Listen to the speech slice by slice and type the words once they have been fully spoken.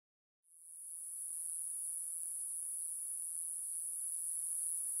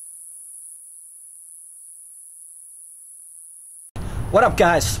What up,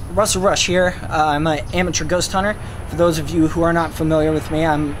 guys? Russell Rush here. I'm an amateur ghost hunter. For those of you who are not familiar with me,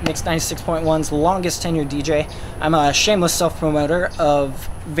 I'm Mix 96.1's longest tenured DJ. I'm a shameless self-promoter of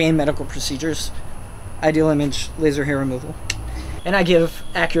vein medical procedures, ideal image laser hair removal. And I give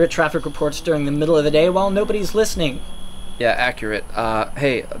accurate traffic reports during the middle of the day while nobody's listening. Yeah, accurate.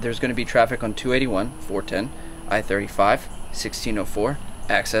 Hey, there's going to be traffic on 281, 410, I-35, 1604,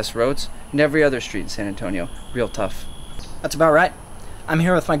 access roads, and every other street in San Antonio. Real tough. That's about right. I'm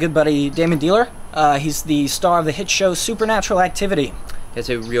here with my good buddy Damon Dealer. He's the star of the hit show Supernatural Activity. It's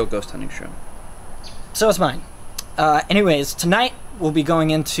a real ghost hunting show. So is mine. Anyways, tonight we'll be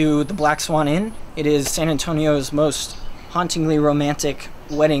going into the Black Swan Inn. It is San Antonio's most hauntingly romantic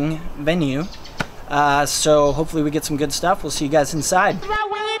wedding venue. So hopefully we get some good stuff. We'll see you guys inside.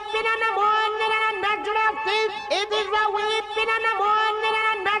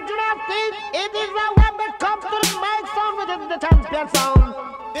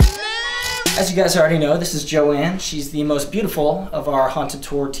 As you guys already know, this is Joanne. She's the most beautiful of our Haunted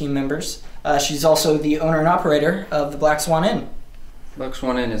Tour team members. She's also the owner and operator of the Black Swan Inn. Black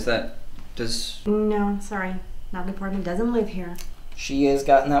Swan Inn, No, sorry. Not department doesn't live here. She has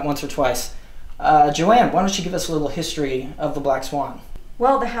gotten that once or twice. Joanne, why don't you give us a little history of the Black Swan?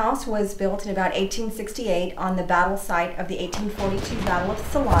 Well, the house was built in about 1868 on the battle site of the 1842 Battle of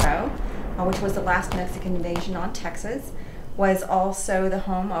Salado, which was the last Mexican invasion on Texas. Was also the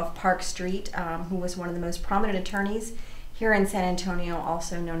home of Park Street, who was one of the most prominent attorneys here in San Antonio,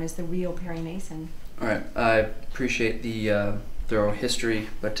 also known as the real Perry Mason. All right, I appreciate the thorough history,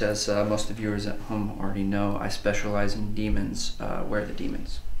 but as most of the viewers at home already know, I specialize in demons. Where are the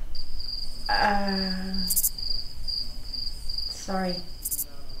demons? Sorry.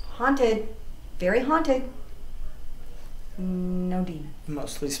 Haunted. Very haunted. No demon.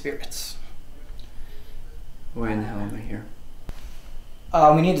 Mostly spirits. Why in the hell am I here?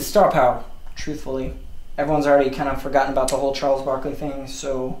 We need the star power, truthfully. Everyone's already kind of forgotten about the whole Charles Barkley thing,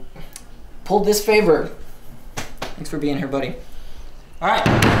 so pulled this favor. Thanks for being here, buddy. Alright,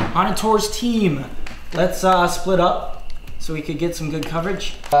 Haunted Tours team. Let's split up so we could get some good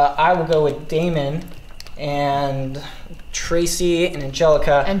coverage. I will go with Damon and Tracy and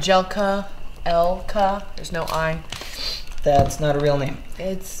Angelica. Angelica, Elka, there's no I. That's not a real name.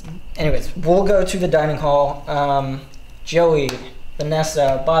 It's... Anyways, we'll go to the dining hall. Joey,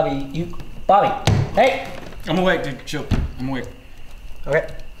 Vanessa, Bobby, Bobby, hey! I'm awake, dude. Chill. I'm awake. Okay.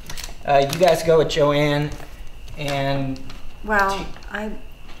 You guys go with Joanne and... Well, I'm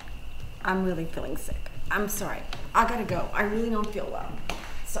really feeling sick. I'm sorry. I gotta go. I really don't feel well.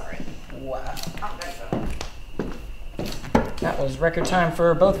 Sorry. Wow. I gotta go. That was record time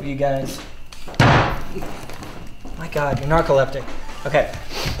for both of you guys. My God, you're narcoleptic. Okay.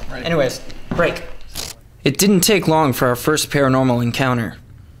 Right. Anyways, break. It didn't take long for our first paranormal encounter.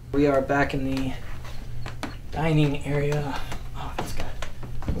 We are back in the dining area. Oh, that's good.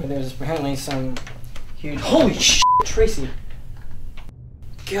 Where there's apparently some huge... Holy shit, Tracy.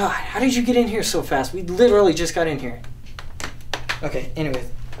 God, how did you get in here so fast? We literally just got in here. Okay, anyway,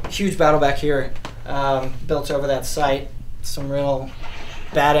 huge battle back here. Built over that site. Some real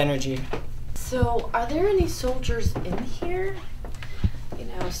bad energy. So, are there any soldiers in here? You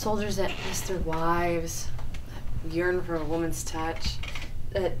know, soldiers that miss their wives, that yearn for a woman's touch,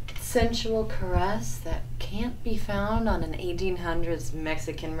 that sensual caress that can't be found on an 1800s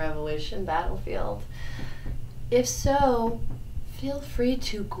Mexican Revolution battlefield? If so, feel free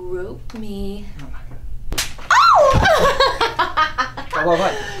to group me. Oh!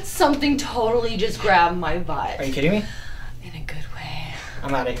 What? Something totally just grabbed my butt. Are you kidding me? In a good way.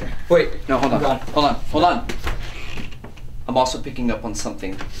 I'm out of here. Wait, no, hold on. God. Hold on. I'm also picking up on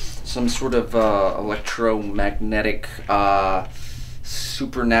something. Some sort of electromagnetic,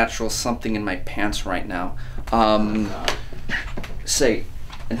 supernatural something in my pants right now. Say,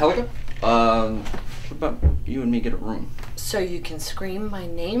 Angelica, what about you and me get a room? So you can scream my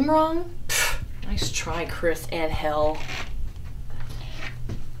name wrong? Pfft, nice try, Chris and Hell.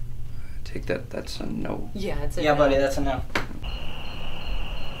 Take that, that's a no. Yeah, it's a Yeah, no. buddy, that's a no.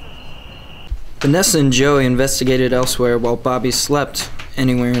 Vanessa and Joey investigated elsewhere while Bobby slept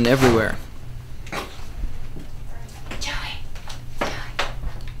anywhere and everywhere. Joey.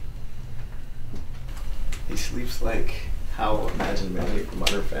 He sleeps like how Imagine Manny from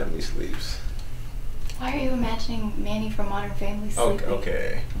Modern Family sleeps. Why are you imagining Manny from Modern Family sleeping?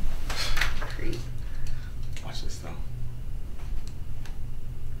 Okay. Creep. Watch this though.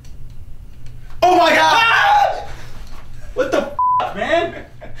 Oh my God! What the f, man?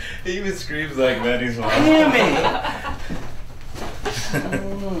 He even screams like Manny's mom. Damn it!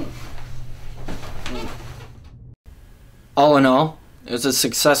 All in all, It was a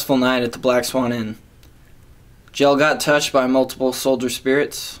successful night at the Black Swan Inn. Jill got touched by multiple soldier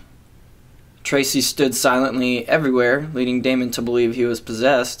spirits. Tracy stood silently everywhere, leading Damon to believe he was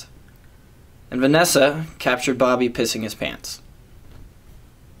possessed. And Vanessa captured Bobby pissing his pants.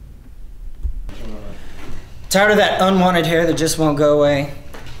 Tired of that unwanted hair that just won't go away?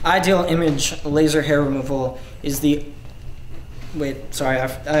 Ideal Image laser hair removal is the... Wait, sorry,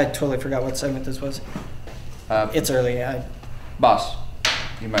 I totally forgot what segment this was. It's early. Boss,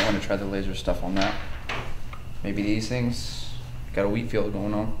 you might want to try the laser stuff on that. Maybe these things. Got a wheat field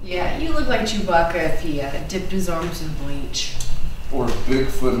going on. Yeah, you look like Chewbacca if he dipped his arms in bleach. Or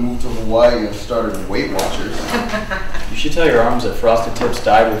Bigfoot moved to Hawaii and started Weight Watchers. You should tell your arms that Frosted Tips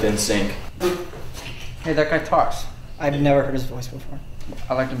died within sync. Hey, that guy talks. I've never heard his voice before.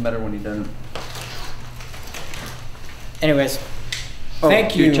 I liked him better when he doesn't. Anyways,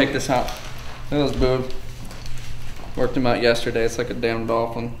 thank you. Dude, check this out. Look at this boob. Worked him out yesterday. It's like a damn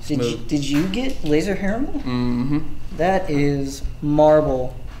dolphin. Did you get laser hair removal? Mm-hmm. That is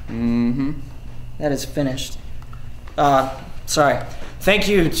marble. Mm-hmm. That is finished. Sorry. Thank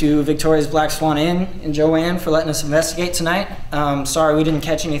you to Victoria's Black Swan Inn and Joanne for letting us investigate tonight. Sorry we didn't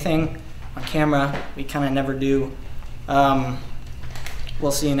catch anything on camera. We kind of never do.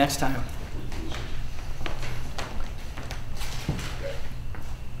 We'll see you next time.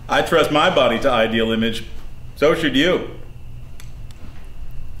 I trust my body to Ideal Image. So should you.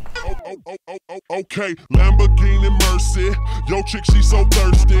 Okay, Lamborghini Mercy. Yo, chick, she so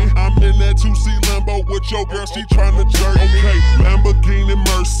thirsty. I'm in that 2C Lambo with your girl, she tryna jerk me. Okay, Lamborghini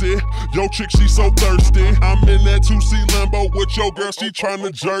Mercy. Yo, chick, she so thirsty. I'm in that 2C Lambo with your girl, she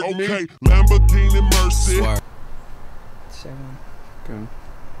tryna jerk me. Okay, Lamborghini Mercy. So, Good.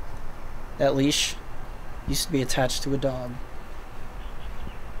 that leash used to be attached to a dog.